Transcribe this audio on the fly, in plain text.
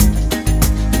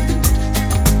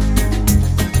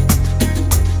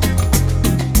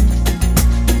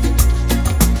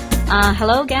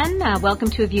Hello again. Welcome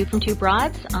to A View from Two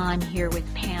Broads. I'm here with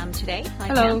Pam today. Hi,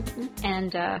 hello. Pam.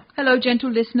 And hello,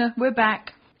 gentle listener. We're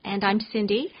back. And I'm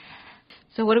Cindy.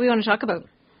 So what do we want to talk about?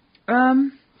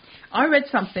 I read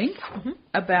something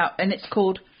about, and it's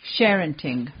called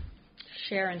sharenting.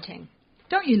 Sharenting.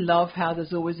 Don't you love how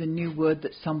there's always a new word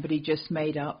that somebody just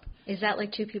made up? Is that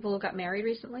like two people who got married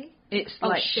recently? It's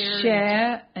like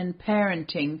share and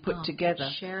parenting put together.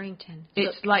 Sharrington.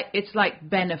 It's like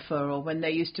Benifer, or when they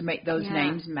used to make those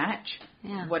names match,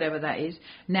 whatever that is.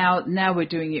 Now we're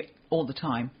doing it all the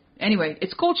time. Anyway,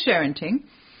 it's called sharenting,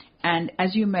 and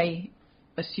as you may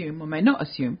assume or may not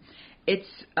assume, it's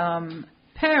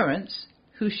parents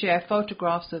who share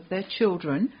photographs of their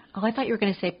children. Oh, I thought you were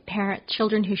going to say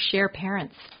children who share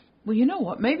parents. Well, you know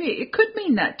what? Maybe it could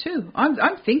mean that too. I'm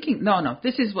thinking, no,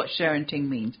 this is what sharenting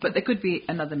means, but there could be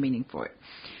another meaning for it.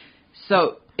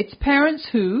 So it's parents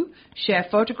who share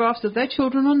photographs of their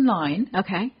children online.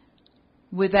 Okay.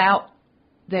 Without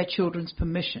their children's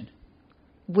permission.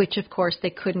 Which, of course, they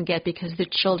couldn't get because the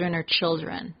children are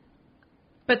children.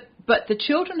 But the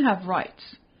children have rights.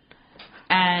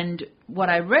 And what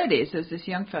I read is, there's this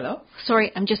young fellow.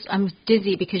 Sorry, I'm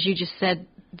dizzy because you just said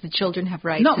the children have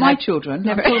rights. Not my children.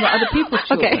 I'm talking about other people's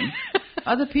children. Okay.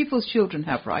 Other people's children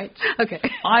have rights. Okay.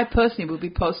 I personally will be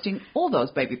posting all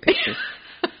those baby pictures.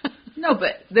 No,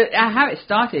 but how it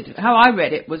started, how I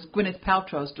read it, was Gwyneth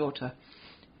Paltrow's daughter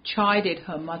chided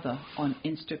her mother on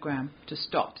Instagram to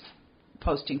stop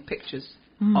posting pictures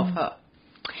of her.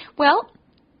 Well,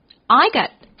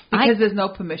 because there's no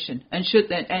permission,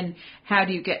 and how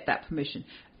do you get that permission?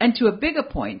 And to a bigger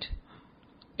point,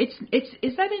 is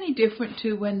that any different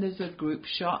to when there's a group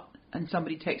shot and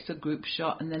somebody takes a group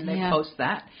shot and then they post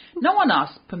that? No one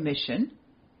asks permission.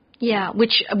 Yeah,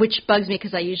 which bugs me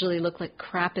because I usually look like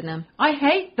crap in them. I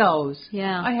hate those.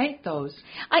 Yeah, I hate those.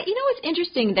 You know, it's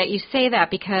interesting that you say that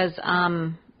because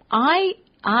I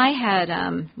had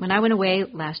when I went away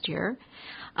last year,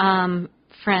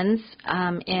 friends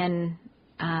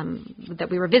that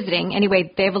we were visiting.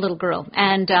 Anyway, they have a little girl,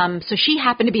 and so she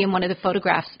happened to be in one of the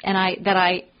photographs,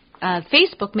 and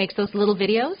Facebook makes those little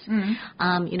videos.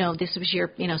 Mm-hmm. You know, this was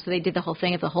your, so they did the whole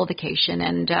thing of the whole vacation,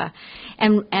 and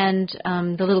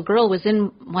the little girl was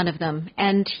in one of them,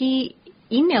 and he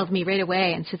emailed me right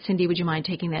away and said, Cindy, would you mind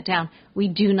taking that down? We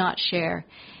do not share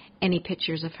any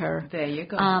pictures of her. There you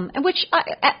go. And which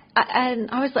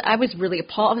I was really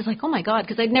appalled. I was like, oh my God,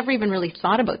 because I'd never even really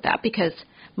thought about that, because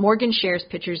Morgan shares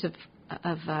pictures of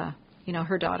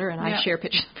her daughter, and I share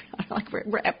pictures of her daughter.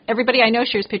 Like everybody I know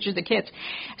shares pictures of the kids.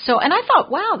 So, and I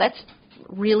thought, wow, that's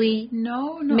really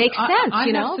makes sense. I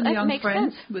have some that young makes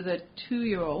friends sense. with a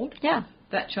 2-year-old. Yeah.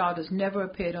 That child has never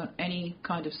appeared on any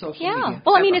kind of social media. Yeah.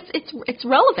 Well, ever. I mean, it's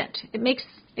relevant. It makes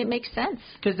sense.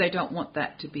 Because they don't want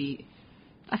that to be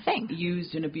a thing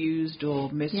used and abused or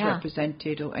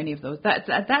misrepresented or any of those. That's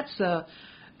a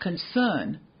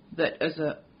concern that as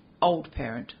a old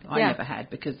parent I never had,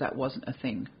 because that wasn't a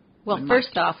thing. Well,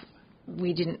 first off,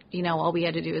 we didn't, all we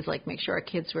had to do is like make sure our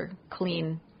kids were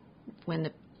clean when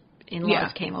the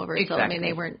in-laws came over. Exactly. So I mean,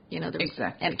 they weren't, there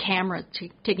was, and camera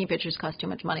taking pictures cost too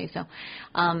much money. So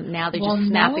now they're just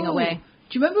snapping away.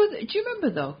 Do you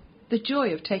remember though the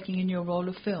joy of taking in your roll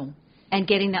of film and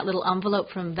getting that little envelope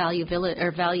from Value Village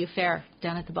or Value Fair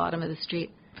down at the bottom of the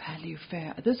street? Value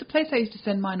Fair. There's a place I used to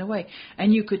send mine away,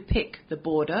 and you could pick the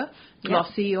border,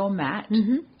 glossy or matte,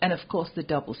 and of course the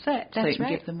double set, so you can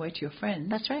give them away to your friends.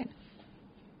 That's right.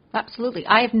 Absolutely.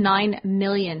 I have 9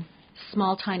 million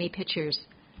small, tiny pictures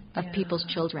of people's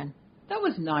children. That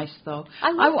was nice, though.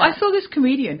 I saw this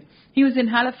comedian. He was in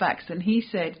Halifax, and he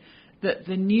said that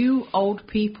the new old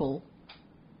people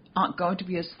aren't going to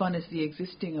be as fun as the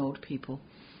existing old people,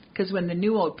 because when the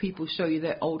new old people show you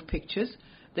their old pictures,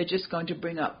 they're just going to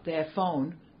bring up their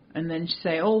phone and then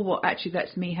say, oh, well, actually,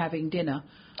 that's me having dinner.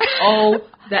 Oh,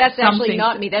 that's actually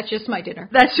not me. That's just my dinner.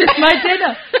 That's just my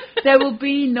dinner. There will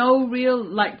be no real,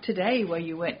 like today, where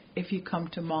you went, if you come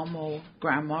to mom or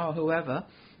grandma or whoever,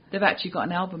 they've actually got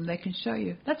an album they can show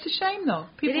you. That's a shame, though.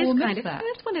 People will miss that.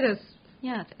 It's one of those,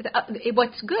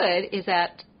 what's good is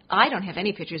that I don't have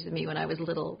any pictures of me when I was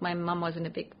little. My mom wasn't a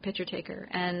big picture taker,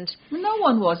 and no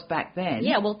one was back then.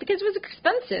 Yeah, well, because it was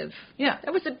expensive. Yeah, it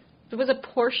was a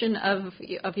portion of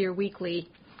your weekly.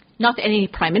 Not that any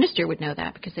prime minister would know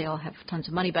that, because they all have tons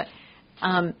of money. But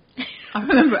I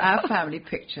remember our family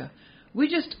picture. We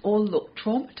just all looked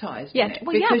traumatized. Yeah, in it,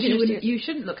 because you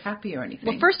shouldn't look happy or anything.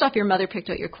 Well, first off, your mother picked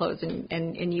out your clothes,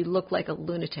 and you look like a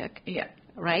lunatic. Yeah.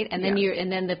 right? And then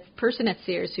then the person at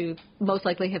Sears who most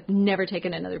likely have never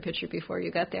taken another picture before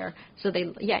you got there. So they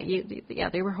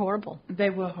were horrible. They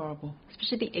were horrible,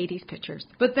 especially the 80s pictures.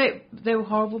 But they were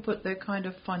horrible, but they're kind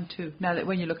of fun too. Now that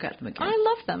when you look at them again, I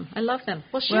love them.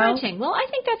 Well, sharenting. Well, I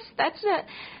think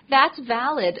that's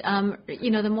valid.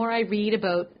 The more I read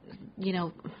about,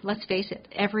 let's face it,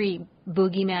 every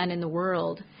boogeyman in the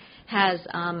world has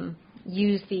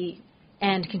used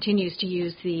and continues to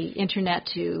use the internet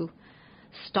to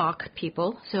stalk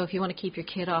people. So if you want to keep your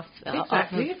kid off...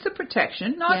 Exactly. It's a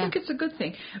protection. No, I think it's a good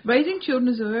thing. Raising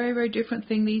children is a very, very different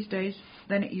thing these days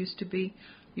than it used to be.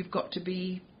 You've got to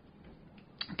be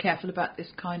careful about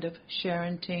this kind of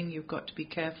sharenting. You've got to be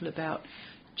careful about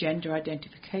gender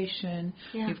identification.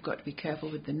 Yeah. You've got to be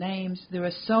careful with the names. There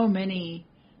are so many...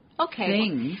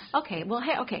 things.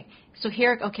 So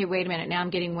here, wait a minute. Now I'm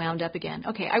getting wound up again.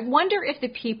 Okay, I wonder if the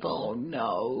people... Oh,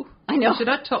 no. I know. Should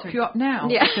I top you up now?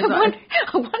 Yeah.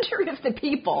 I wonder if the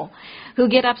people who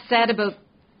get upset about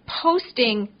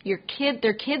posting their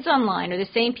kids online are the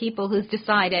same people who's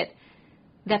decided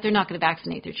that they're not going to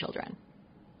vaccinate their children.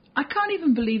 I can't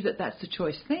even believe that that's the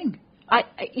choice thing.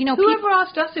 Whoever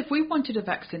asked us if we wanted a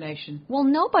vaccination? Well,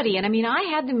 nobody. And I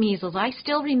had the measles. I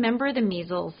still remember the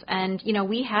measles. And,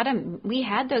 we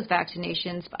had those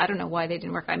vaccinations. I don't know why they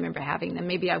didn't work. I remember having them.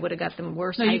 Maybe I would have got them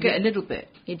worse. No, you get a little bit.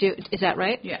 You do? Is that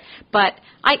right? Yeah. But,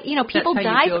 people died.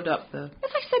 That's how you build up the...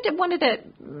 As I said to one of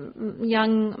the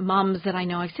young moms that I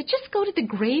know, I said, just go to the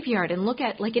graveyard and look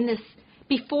at, in this...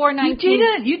 Before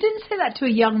 19... You didn't say that to a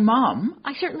young mom.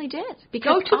 I certainly did.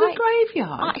 Go to the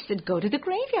graveyard. I said, go to the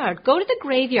graveyard. Go to the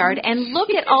graveyard and look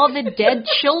at all the dead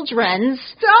children's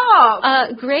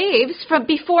graves from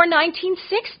before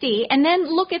 1960, and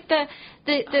then look at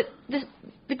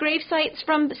the grave sites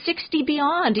from 60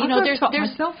 beyond.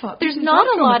 There's not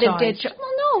a lot of dead children.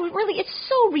 Well, no, really, it's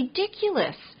so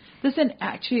ridiculous. There's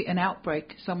actually an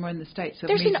outbreak somewhere in the States of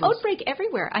There's measles. An outbreak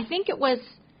everywhere. I think it was...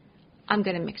 I'm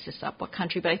going to mix this up, what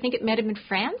country, but I think it might have been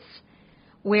France,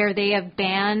 where they have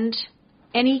banned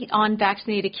any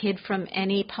unvaccinated kid from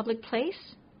any public place.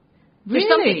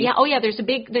 Really? Yeah. Oh, yeah. There's a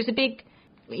big. Do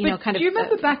you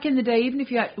remember back in the day, even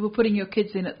if you were putting your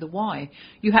kids in at the Y,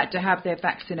 you had to have their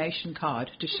vaccination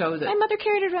card to show that. My mother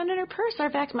carried it around in her purse.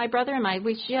 My brother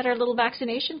and she had our little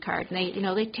vaccination card,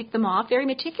 and they ticked them off very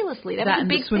meticulously. That was a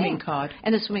big the swimming thing. card.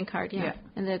 And the swimming card, yeah.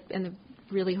 And the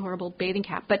really horrible bathing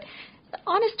cap, but.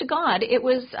 Honest to God, it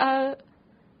was a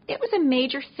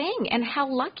major thing, and how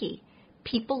lucky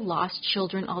people lost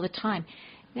children all the time.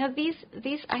 Now these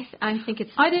I think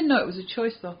it's. I didn't know it was a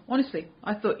choice though. Honestly,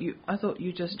 I thought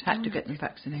you just had to get them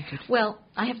vaccinated. Well,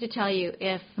 I have to tell you,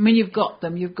 you've got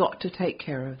them. You've got to take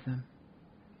care of them.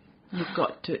 You've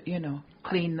got to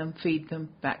clean them, feed them,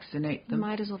 vaccinate them. You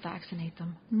might as well vaccinate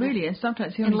them. Really, and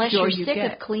sometimes the only unless joy you're sick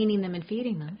get. of cleaning them and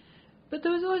feeding them. But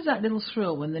there was always that little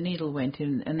thrill when the needle went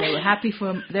in, and they were happy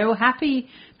They were happy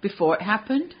before it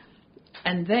happened,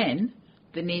 and then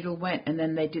the needle went, and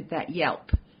then they did that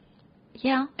yelp.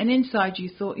 Yeah. And inside you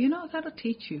thought, that'll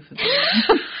teach you for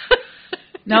that.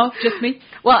 No, just me.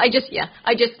 Well,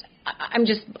 I'm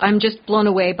just blown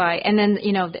away by, and then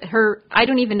I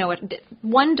don't even know it.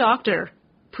 One doctor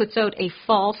puts out a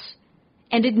false,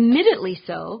 and admittedly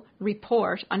so,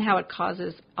 report on how it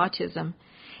causes autism.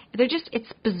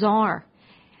 It's bizarre.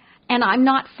 And I'm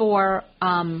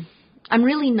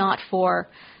really not for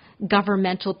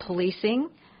governmental policing.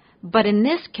 But in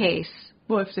this case,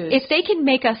 if they can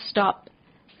make us stop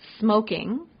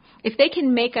smoking, if they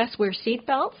can make us wear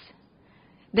seatbelts,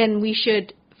 then we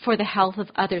should, for the health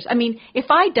of others. If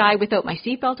I die without my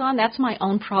seatbelt on, that's my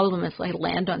own problem if I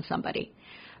land on somebody.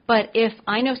 But if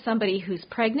I know somebody who's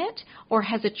pregnant or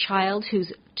has a child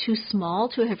who's too small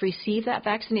to have received that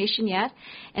vaccination yet,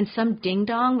 and some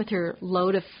ding-dong with her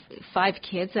load of 5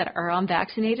 kids that are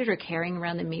unvaccinated or carrying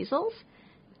around the measles,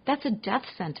 that's a death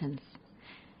sentence.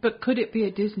 But could it be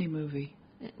a Disney movie?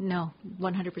 No,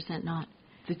 100% not.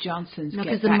 The Johnsons No, get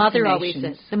because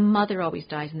the mother always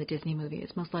dies in the Disney movie.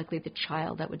 It's most likely the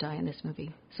child that would die in this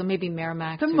movie. So maybe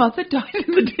Miramax. The mother died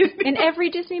in the Disney movie? In every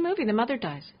Disney movie, the mother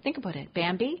dies. Think about it.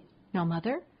 Bambi, no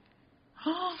mother.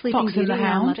 Sleeping Fox Beauty, and the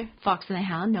Hound. No mother. Fox and the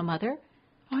Hound, no mother.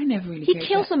 I never really He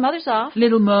kills the mothers off.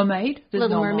 Little Mermaid.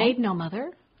 Little Mermaid, no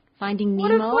mother. Finding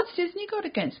Nemo. What's Disney got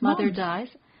against Mother moms? dies.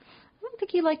 I don't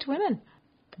think he liked women.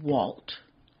 Walt.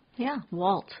 Yeah,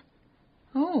 Walt.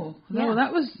 Oh, no, yeah.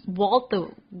 That was... Walt, the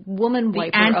woman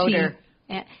wiper odor.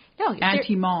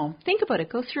 Anti-mom. Think about it.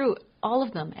 Go through all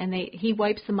of them, and he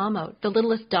wipes the mom out. The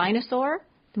littlest dinosaur,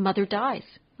 the mother dies,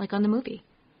 like on the movie.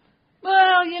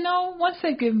 Well, once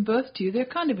they've given birth to you, they're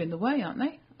kind of in the way, aren't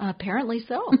they? Apparently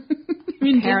so.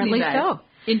 In Apparently Disneyland.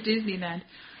 so. In Disneyland.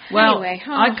 Well, anyway,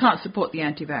 I can't support the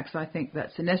anti-vax. I think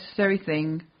that's a necessary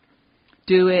thing.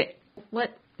 Do it.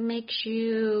 What makes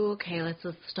you... Okay, let's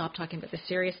stop talking about the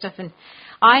serious stuff. And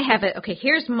I have it. Okay,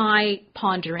 here's my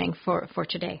pondering for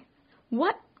today.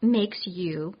 What makes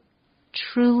you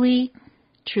truly,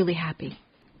 truly happy?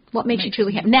 What makes you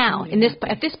truly happy? Now,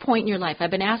 at this point in your life,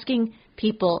 I've been asking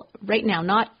people right now,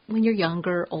 not when you're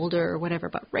younger, older, or whatever,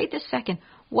 but right this second,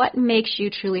 what makes you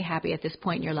truly happy at this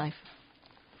point in your life?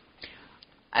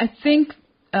 I think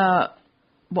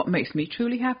what makes me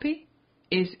truly happy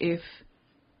is if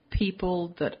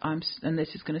people that and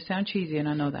this is going to sound cheesy, and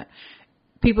I know that,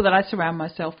 people that I surround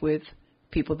myself with,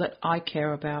 people that I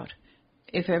care about,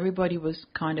 if everybody was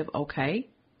kind of okay,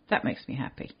 that makes me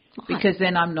happy. Because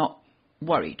then I'm not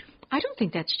worried. I don't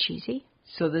think that's cheesy.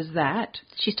 So there's that.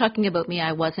 She's talking about me.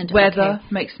 I wasn't Weather okay.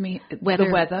 makes me... Weather.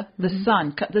 The weather.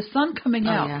 Mm-hmm. The sun coming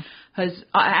out has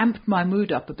amped my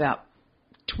mood up about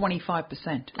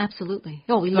 25%. Absolutely.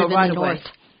 Oh, we live in the north.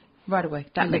 Right away.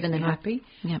 That makes me happy.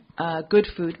 Yep. Good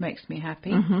food makes me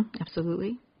happy. Mm-hmm.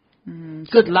 Absolutely.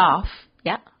 Good laugh.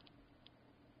 Yeah.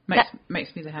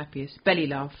 Makes me the happiest. Belly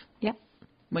laugh. Yeah.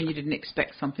 When you didn't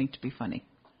expect something to be funny.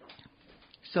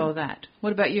 So that.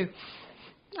 What about you?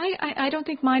 I don't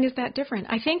think mine is that different.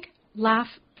 I think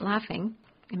laughing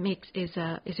is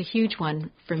a huge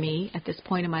one for me at this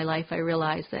point in my life. I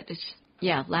realize that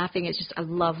laughing is just, I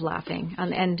love laughing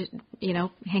and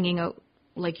hanging out,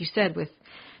 like you said, with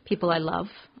people I love.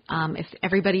 If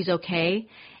everybody's okay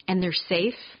and they're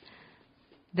safe,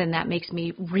 then that makes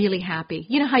me really happy.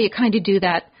 You know how you kind of do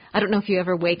that. I don't know if you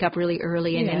ever wake up really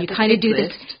early and then you kind of do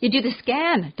this. You do the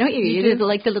scan, don't you? You do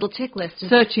the little tick list.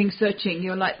 Searching.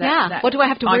 You're like that. Yeah. That what do I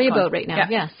have to worry icon. about right now?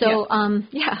 Yeah. So,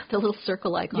 the little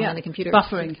circle icon on the computer.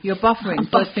 Buffering. You're buffering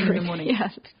first thing in the morning.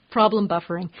 Yes. Problem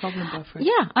buffering.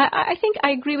 Yeah. I think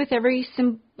I agree with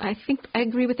I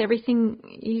agree with everything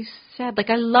you said. Like,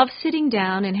 I love sitting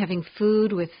down and having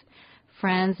food with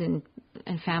friends and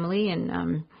family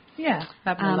and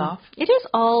having a laugh. It is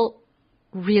all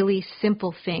really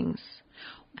simple things.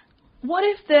 What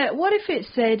if it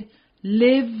said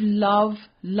live, love,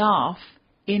 laugh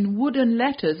in wooden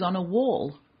letters on a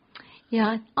wall?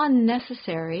 Yeah,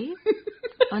 unnecessary.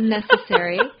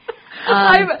 Unnecessary.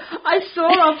 I saw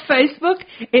on Facebook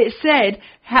it said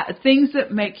things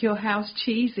that make your house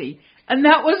cheesy, and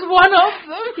that was one of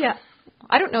them. Yeah,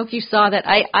 I don't know if you saw that.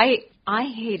 I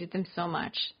hated them so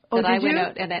much. That I went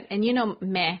out and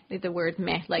meh, the word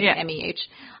meh, like MEH.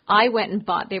 I went and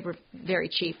bought, they were very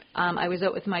cheap. I was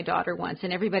out with my daughter once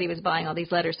and everybody was buying all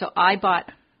these letters. So I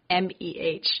bought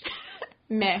MEH,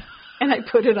 meh, and I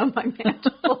put it on my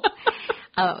mantle.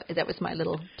 That was my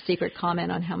little secret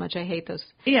comment on how much I hate those.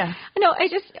 Yeah. No,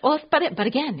 but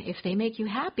again, if they make you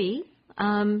happy,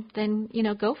 then,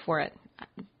 go for it.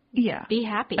 Yeah. Be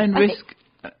happy. And risk,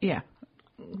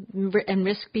 and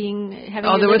risk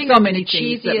having. There were so many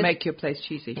things that make your place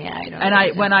cheesy. Yeah, I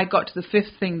know. When I got to the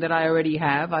fifth thing that I already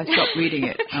have, I stopped reading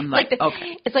it. I'm like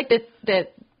okay. It's like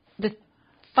the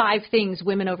 5 things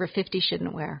women over 50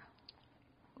 shouldn't wear.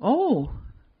 Oh.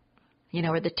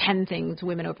 Or the 10 things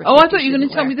women over 50 Oh, I thought you were going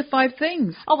to tell wear. me the 5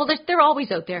 things. Oh, well, they're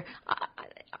always out there.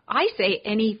 I say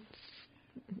any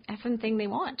effing thing they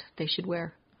want, they should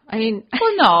wear. I mean.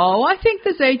 Well, no, I think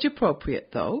there's age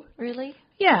appropriate though. Really?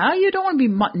 Yeah, you don't want to be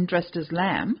mutton dressed as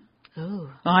lamb. Oh.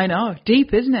 I know.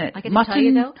 Deep, isn't it? I got to tell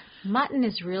you, though, mutton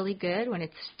is really good when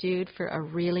it's stewed for a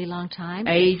really long time.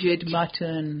 Aged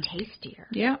mutton. Tastier.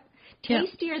 Yeah.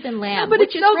 Tastier than lamb, but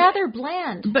which is rather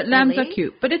bland. But lambs are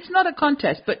cute. But it's not a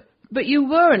contest. But you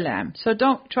were a lamb, so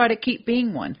don't try to keep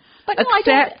being one. But no,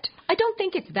 I don't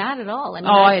think it's that at all. I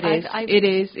mean,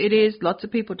 It is. Lots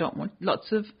of people don't want.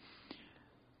 Lots of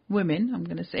women, I'm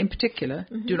going to say in particular,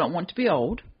 do not want to be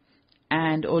old.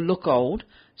 Or look old,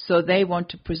 so they want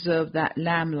to preserve that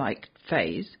lamb-like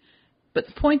phase. But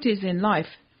the point is, in life,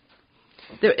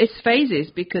 it's phases,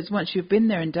 because once you've been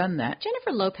there and done that...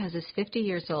 Jennifer Lopez is 50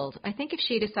 years old. I think if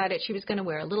she decided she was going to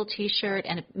wear a little T-shirt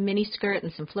and a mini skirt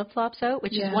and some flip-flops out,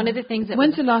 which is one of the things that...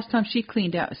 When's the last time she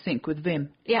cleaned out a sink with Vim?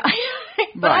 Yeah,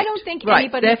 but I don't think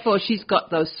anybody... Therefore, she's got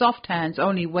those soft hands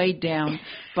only weighed down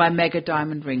by mega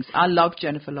diamond rings. I love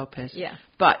Jennifer Lopez. Yeah.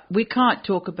 But we can't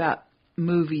talk about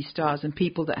movie stars and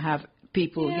people that have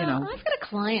I've got a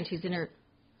client who's in her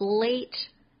late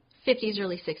 50s,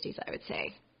 early 60s, I would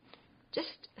say. Just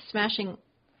a smashing,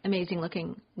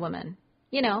 amazing-looking woman,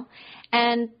 and I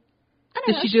don't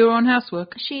know. Does she do her own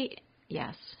housework?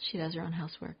 Yes, she does her own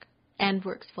housework and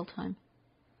works full-time.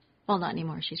 Well, not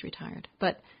anymore. She's retired.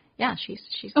 But, yeah, she's...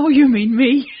 Oh, you mean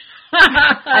me?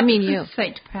 I mean you.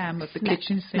 Saint Pam of the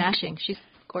kitchen sink. Smashing. She's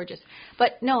gorgeous.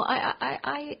 But, no,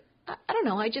 I don't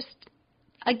know.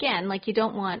 again, like you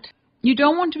don't want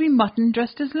to be mutton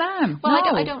dressed as lamb. Well,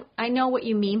 no. I don't. I know what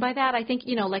you mean by that. I think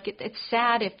like it's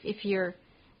sad if you're,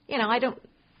 I don't.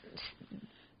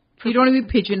 You don't want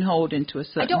to be pigeonholed into a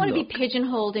certain. I don't want look. to be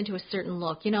pigeonholed into a certain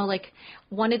look. Like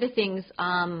one of the things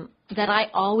that I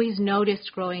always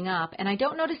noticed growing up, and I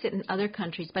don't notice it in other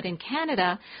countries, but in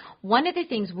Canada, one of the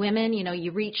things women,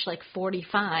 you reach like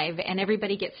 45, and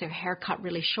everybody gets their hair cut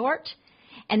really short.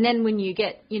 And then when you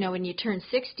get, when you turn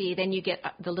 60, then you get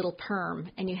the little perm,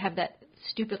 and you have that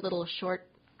stupid little short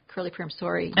curly perm.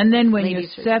 Sorry. And then when you're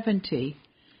 70,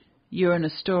 you're in a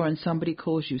store and somebody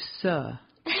calls you sir.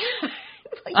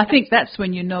 I think that's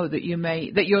when you know that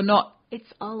you're not.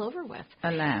 It's all over with.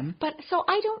 A lamb. But so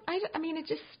I mean, it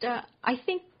just, I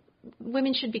think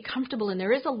women should be comfortable, and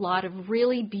there is a lot of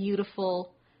really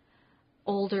beautiful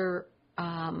older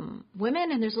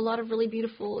women, and there's a lot of really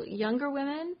beautiful younger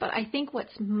women. But I think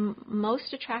what's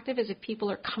most attractive is if people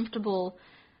are comfortable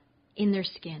in their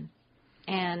skin,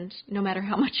 and no matter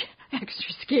how much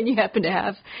extra skin you happen to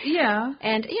have. Yeah.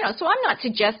 And so I'm not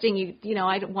suggesting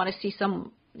I don't want to see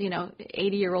some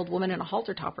 80-year-old woman in a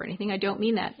halter top or anything. I don't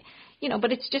mean that.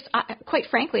 But it's just, quite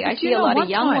frankly, I see a lot of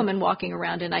young women walking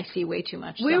around, and I see way too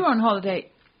much. We were on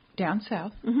holiday down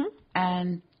south,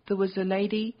 and there was a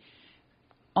lady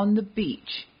on the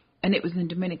beach, and it was in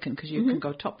Dominican, because you can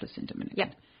go topless in Dominican.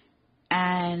 Yep.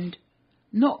 And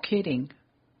not kidding,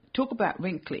 talk about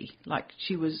wrinkly, like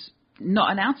she was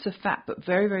not an ounce of fat, but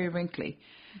very, very wrinkly.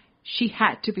 She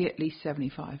had to be at least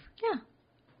 75. Yeah.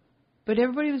 But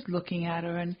everybody was looking at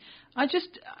her, and I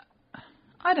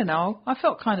don't know. I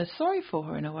felt kind of sorry for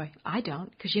her in a way. I don't,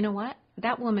 because you know what?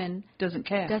 That woman doesn't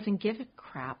care. Doesn't give a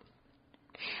crap.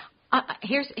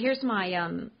 Here's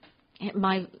my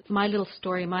my little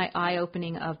story, my eye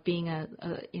opening of being a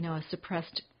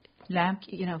suppressed lamb,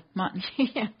 mutton,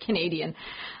 yeah, Canadian,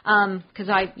 because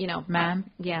ma'am,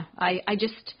 yeah, I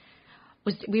just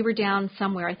was. We were down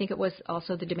somewhere. I think it was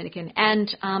also the Dominican,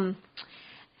 and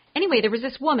anyway, there was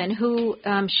this woman who,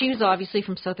 she was obviously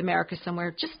from South America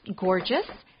somewhere, just gorgeous,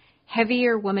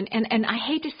 heavier woman, and I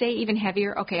hate to say even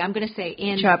heavier. Okay, I'm going to say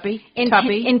chubby,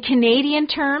 in Canadian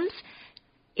terms,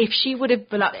 if she would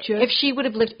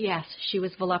have lived, yes, she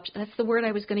was voluptuous. That's the word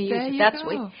I was going to use. There you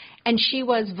go. And she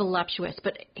was voluptuous.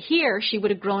 But here, she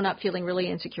would have grown up feeling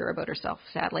really insecure about herself,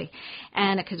 sadly,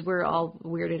 and because we're all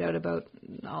weirded out about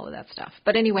all of that stuff.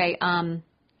 But anyway,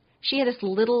 she had this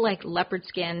little leopard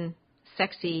skin,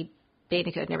 sexy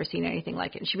bathing suit. I'd never seen anything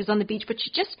like it. And she was on the beach, but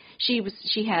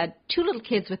she had 2 little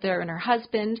kids with her and her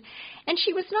husband, and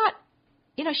she was not,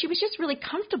 she was just really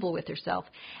comfortable with herself.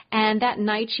 And that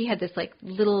night she had this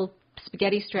little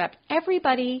spaghetti strap.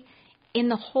 Everybody in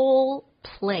the whole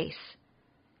place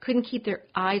couldn't keep their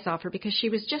eyes off her because she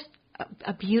was just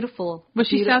a beautiful. Was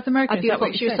she South American?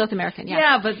 She was South American. Yeah.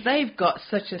 Yeah, but they've got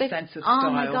such a sense of style. Oh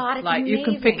my God, it's amazing. You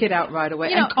can pick it out right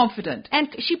away, and confident. And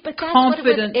but that's confident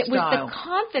what it was. It style. was the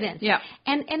confidence. Yeah.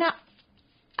 And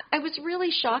I was really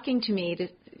shocking to me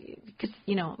because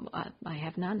I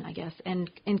have none, I guess, and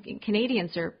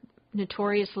Canadians are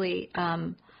notoriously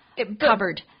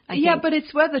covered. I think. But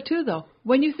it's weather too, though.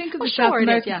 When you think of the South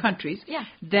American countries,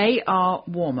 they are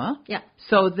warmer,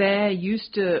 so they're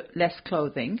used to less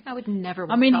clothing. I would never.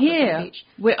 I mean, here on the beach.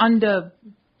 we're under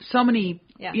so many,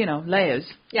 layers.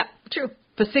 Yeah, true.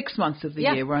 For 6 months of the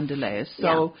year, we're under layers.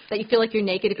 So that you feel like you're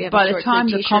naked if you have by a short the time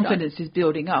the t-shirt confidence is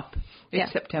building up,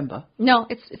 it's September. No,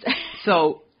 it's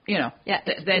so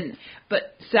then.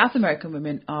 But South American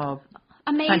women are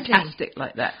amazing, fantastic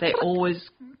like that. They always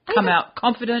come out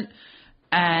confident,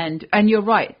 and you're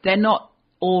right. They're not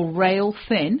all rail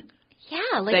thin.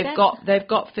 Yeah, they've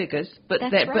got figures, but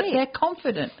they're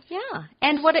confident. Yeah,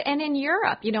 and in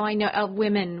Europe, I know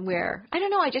women wear. I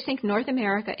don't know. I just think North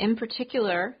America, in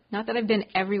particular. Not that I've been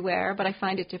everywhere, but I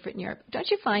find it different in Europe. Don't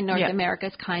you find North America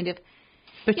is kind of?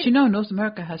 But North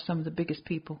America has some of the biggest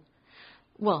people.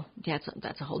 Well, yeah,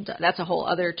 that's a whole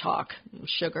other talk.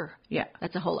 Sugar. Yeah,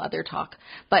 that's a whole other talk.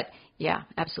 But yeah,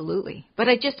 absolutely. But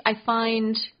I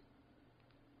find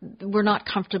we're not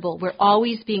comfortable. We're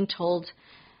always being told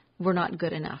we're not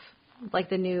good enough.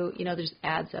 Like the new, there's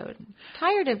ads out.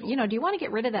 Tired of, do you want to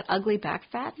get rid of that ugly back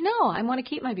fat? No, I want to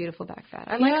keep my beautiful back fat.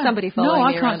 I like somebody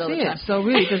following me around all the time. No, I can't see it, so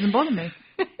really it doesn't bother me.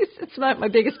 It's not my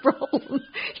biggest problem,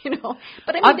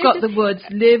 But I've got the words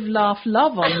live, laugh,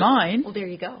 love on mine. Well, there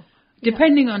you go.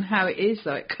 Depending on how it is,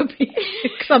 though, it could be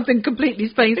something completely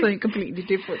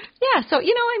different. Yeah, so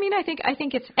I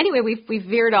think it's anyway. We've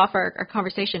veered off our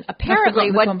conversation. Apparently,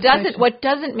 what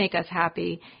doesn't make us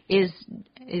happy is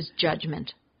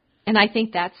judgment, and I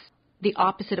think that's the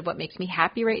opposite of what makes me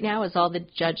happy right now. Is all the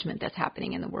judgment that's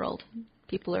happening in the world.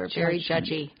 People are very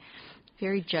judgy,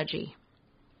 very judgy.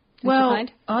 Well,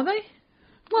 are they?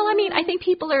 Well, I mean, I think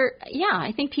people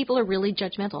are really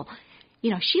judgmental.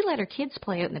 You know, she let her kids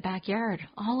play out in the backyard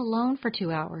all alone for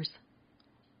 2 hours.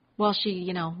 Well, she,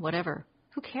 you know, whatever.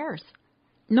 Who cares?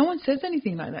 No one says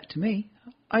anything like that to me.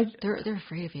 They're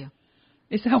afraid of you.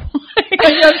 Is that why?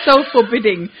 You're so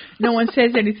forbidding. No one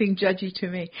says anything judgy to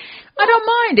me. I don't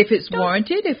mind if it's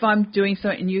warranted. If I'm doing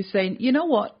something and you say, you know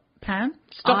what, Pam,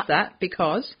 stop that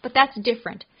because... But that's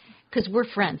different because we're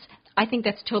friends. I think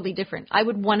that's totally different. I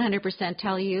would 100%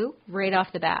 tell you right off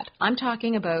the bat. I'm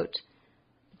talking about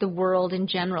the world in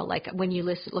general. Like when you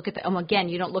look at the... again,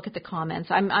 you don't look at the comments.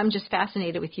 I'm just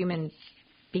fascinated with human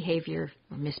behavior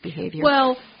or misbehavior.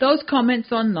 Well, those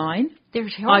comments online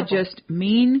are just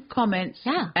mean comments,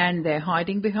 and they're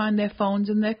hiding behind their phones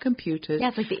and their computers. Yeah,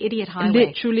 it's like the idiot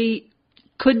highway. Literally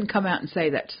couldn't come out and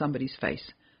say that to somebody's face.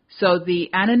 So the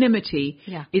anonymity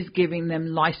is giving them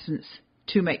license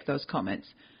to make those comments.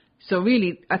 So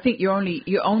really, I think you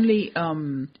only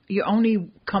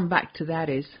come back to that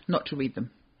is not to read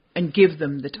them and give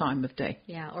them the time of day.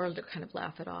 Yeah, or to kind of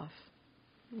laugh it off.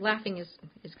 Laughing is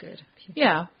good.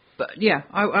 Yeah, but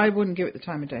I wouldn't give it the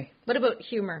time of day. What about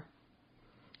humor?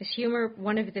 Is humor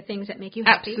one of the things that make you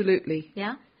happy? Absolutely.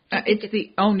 Yeah? It's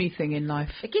the only thing in life.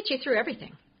 It gets you through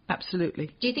everything. Absolutely.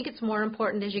 Do you think it's more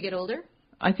important as you get older?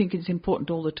 I think it's important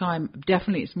all the time.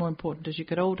 Definitely it's more important as you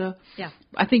get older. Yeah.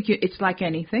 I think it's like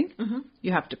anything. Mm-hmm.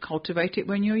 You have to cultivate it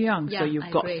when you're young. Yeah, so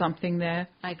you've got something there.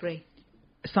 I agree.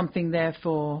 Something there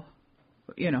for,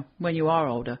 when you are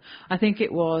older. I think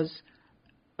it was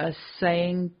a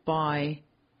saying by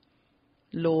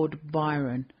Lord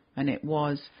Byron, and it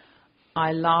was,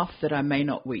 I laugh that I may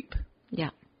not weep. Yeah.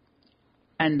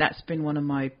 And that's been one of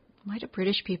my... Why do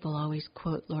British people always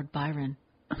quote Lord Byron?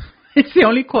 It's the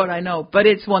only quote I know, but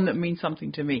it's one that means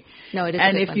something to me. No, it is.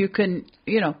 And if you can,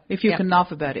 can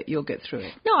laugh about it, you'll get through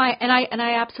it. No,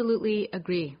 I absolutely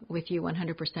agree with you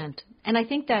 100%. And I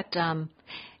think that,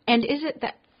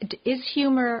 is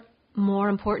humor more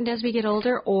important as we get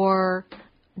older, or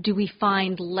do we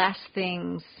find less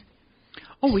things?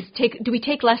 Do we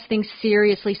take less things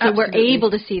seriously so Absolutely. we're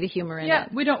able to see the humor in it? Yeah,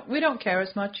 we don't care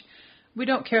as much. We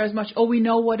don't care as much, or we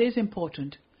know what is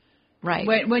important. Right.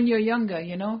 When you're younger,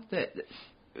 that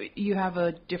you have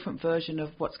a different version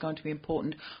of what's going to be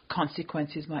important.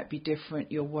 Consequences might be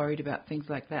different. You're worried about things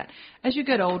like that. As you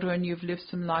get older and you've lived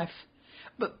some life,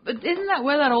 but isn't that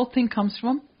where that old thing comes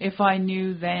from? If I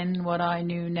knew then what I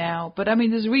knew now. But I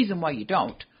mean, there's a reason why you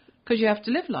don't, because you have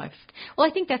to live life. Well,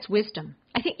 I think that's wisdom.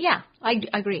 I think, I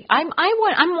agree. I'm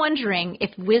wondering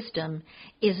if wisdom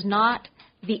is not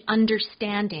the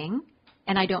understanding.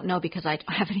 And I don't know because I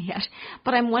haven't yet.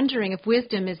 But I'm wondering if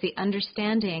wisdom is the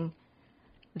understanding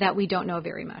that we don't know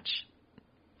very much.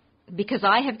 Because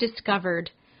I have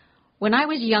discovered when I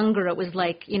was younger, it was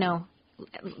like,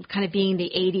 kind of being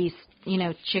the 80s,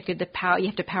 chick of the power. You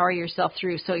have to power yourself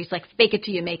through. So he's like, fake it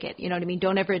till you make it. You know what I mean?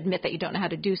 Don't ever admit that you don't know how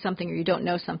to do something or you don't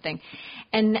know something.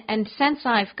 And since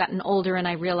I've gotten older and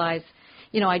I realize,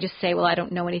 I just say, well, I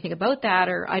don't know anything about that,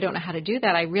 or I don't know how to do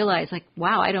that. I realize, like,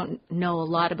 wow, I don't know a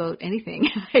lot about anything.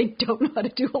 I don't know how to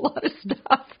do a lot of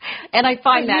stuff. And I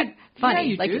find that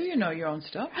funny. Yeah, you do. You know your own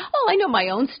stuff. Oh, I know my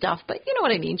own stuff, but you know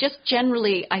what I mean. Just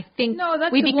generally, I think... No,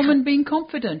 that's a woman being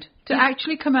confident. To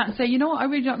actually come out and say, you know what, I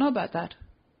really don't know about that.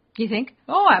 You think?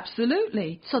 Oh,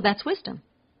 absolutely. So that's wisdom.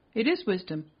 It is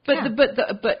wisdom.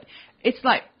 But it's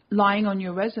like lying on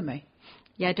your resume.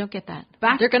 Yeah, I don't get that.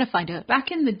 They're going to find out.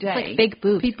 Back in the day, like fake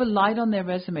boobs. People lied on their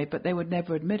resume, but they would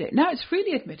never admit it. Now it's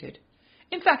freely admitted.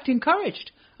 In fact,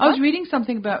 encouraged. I was reading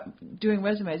something about doing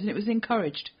resumes, and it was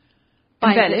encouraged.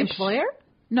 By the employer?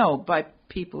 No, by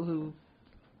people who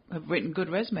have written good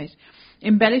resumes.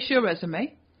 Embellish your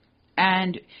resume,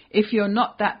 and if you're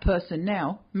not that person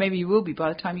now, maybe you will be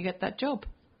by the time you get that job.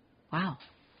 Wow.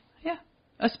 Yeah.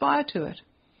 Aspire to it.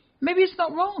 Maybe it's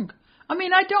not wrong. I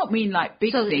mean, I don't mean like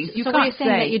big things. So what you're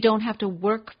saying that you don't have to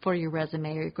work for your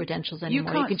resume or your credentials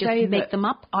anymore. You can just make them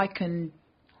up? I can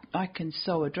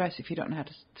sew a dress if you don't know how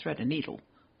to thread a needle.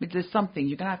 But there's something,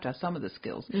 you're going to have some of the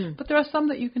skills. But there are some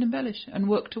that you can embellish and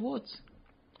work towards.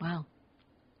 Wow.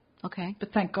 Okay.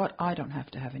 But thank God I don't have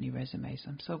to have any resumes.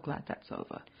 I'm so glad that's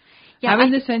over. Yeah,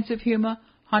 having the sense of humor,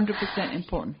 100%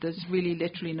 important. There's really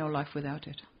literally no life without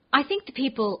it. I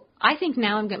think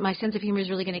now my sense of humor is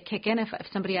really going to kick in if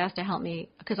somebody asks to help me,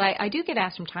 because I do get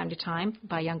asked from time to time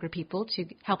by younger people to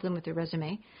help them with their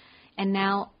resume. And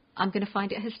now I'm going to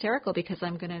find it hysterical because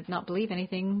I'm going to not believe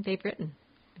anything they've written.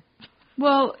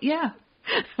 Well, yeah.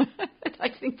 I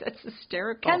think that's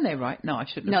hysterical. Can they write? No, I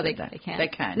shouldn't have said that. They can't. They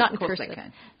can. Not in cursive. They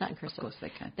can. Not in cursive. Of course they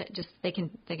can.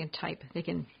 They can type. They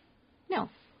can. No.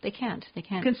 They can't.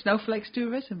 Can snowflakes do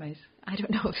resumes? I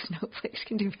don't know if snowflakes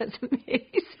can do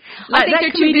resumes. I think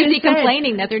they're too busy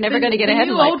complaining that they're never going to get ahead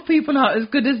in life. Old people aren't as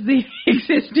good as the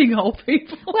existing old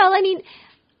people. Well, I mean,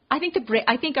 I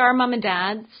think our mom and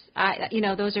dads,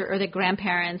 those are, or the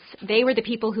grandparents, they were the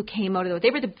people who came out of they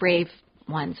were the brave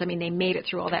ones. I mean, they made it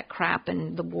through all that crap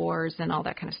and the wars and all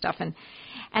that kind of stuff. And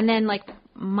then, like,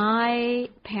 my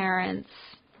parents,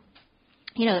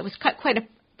 it was quite a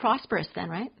prosperous then,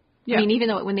 right? Yeah. I mean, even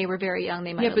though when they were very young,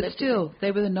 they might have lived. Yeah, but still, they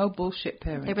were the no bullshit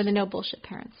parents. They were the no bullshit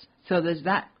parents. So there's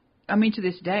that. I mean, to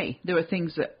this day, there are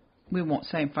things that we won't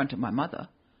say in front of my mother.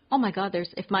 Oh my God!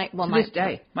 This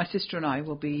day, my sister and I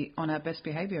will be on our best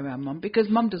behavior around Mum because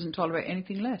Mum doesn't tolerate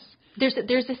anything less. There's a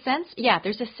sense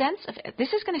of.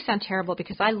 This is going to sound terrible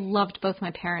because I loved both my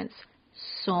parents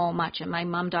so much, and my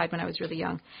mom died when I was really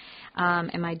young,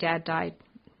 and my dad died.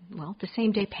 Well, the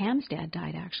same day Pam's dad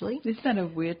died, actually. Isn't that a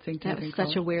weird thing to have in common? That was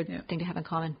such a weird thing to have in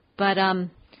common. But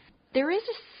there is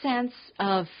a sense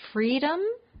of freedom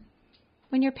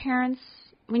when you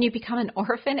become an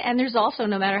orphan, and there's also,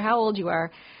 no matter how old you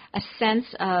are, a sense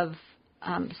of...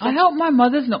 I hope my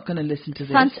mother's not going to listen to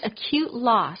this. Sense acute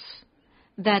loss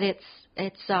that it's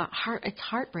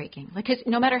heartbreaking. Like, 'cause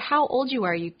no matter how old you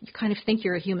are, you kind of think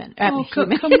you're a human. Can we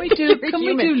do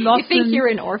Loss? You think you're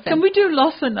an orphan. Can we do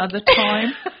Loss another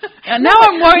time? And now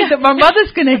I'm worried that my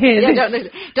mother's going to hear this.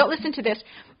 Don't listen to this.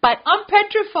 But I'm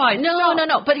petrified. No.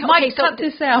 But Mike, cut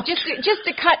this out. Just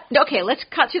to cut. Okay, let's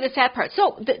cut to the sad part.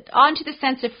 So on to the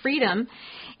sense of freedom.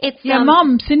 It's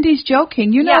Mom, Cindy's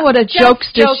joking. You know what a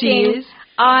jokester she is.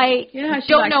 I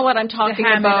don't know what I'm talking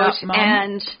about,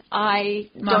 and I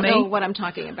don't know what I'm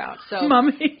talking about. So,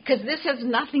 Mummy, because this has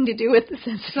nothing to do with the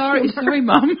sense of humor. Sorry,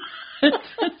 Mum.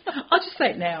 I'll just say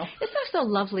it now. It's so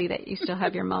lovely that you still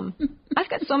have your mum. I've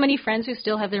got so many friends who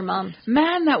still have their mums.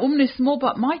 Man, that woman is small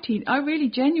but mighty. I really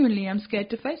genuinely am scared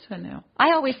to face her now.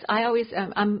 I always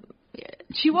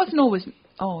She wasn't always.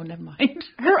 Oh, never mind.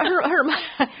 Her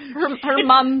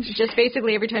mum just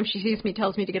basically every time she sees me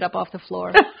tells me to get up off the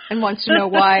floor and wants to know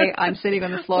why I'm sitting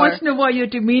on the floor. Wants to know why you're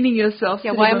demeaning yourself.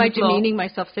 Yeah, why am I demeaning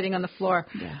myself sitting on the floor?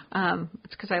 Yeah.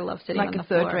 It's because I love sitting on the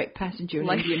floor. Like a third-rate passenger in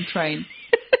an Indian train.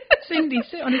 Cindy,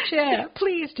 sit on a chair.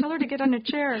 Please, tell her to get on a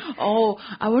chair. Oh,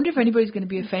 I wonder if anybody's going to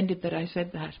be offended that I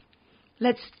said that.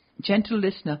 Gentle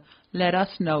listener, let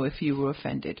us know if you were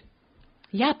offended.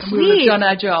 Yeah, please. We would have done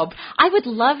our job. I would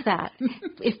love that.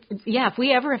 If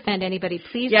we ever offend anybody,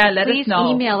 please let us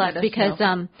know. Email us because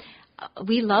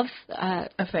we love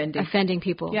offending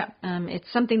people. Yeah. It's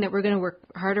something that we're going to work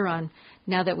harder on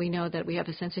now that we know that we have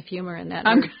a sense of humor and that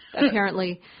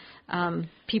apparently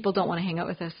people don't want to hang out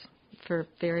with us for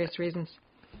various reasons.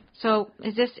 So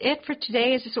is this it for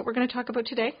today? Is this what we're going to talk about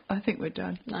today? I think we're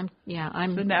done. So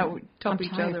now we top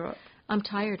each other up. I'm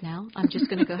tired now. I'm just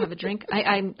going to go have a drink.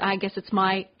 I guess it's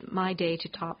my day to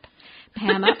top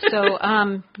Pam up.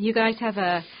 So you guys have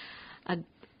a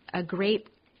great,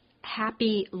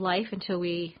 happy life until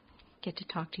we get to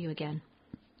talk to you again.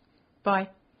 Bye.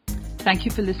 Thank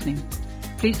you for listening.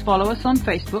 Please follow us on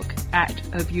Facebook at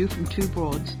A View from Two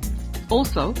Broads.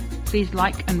 Also, please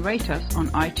like and rate us on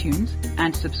iTunes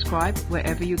and subscribe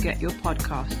wherever you get your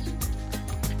podcasts.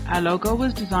 Our logo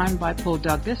was designed by Paul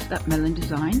Douglas at Melon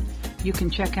Design. You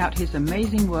can check out his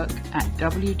amazing work at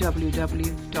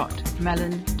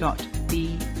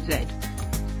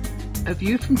www.melon.bz. A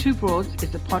View from Two Broads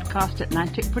is a Podcast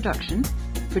Atlantic production.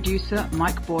 Producer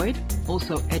Mike Boyd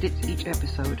also edits each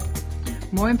episode.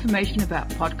 More information about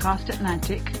Podcast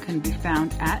Atlantic can be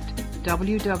found at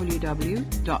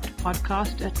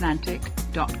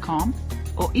www.podcastatlantic.com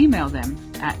or email them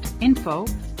at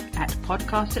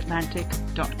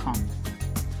info@podcastatlantic.com.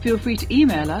 Feel free to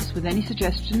email us with any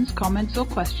suggestions, comments or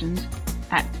questions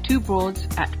at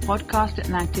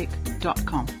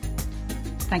twobroads@podcastatlantic.com.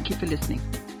 Thank you for listening.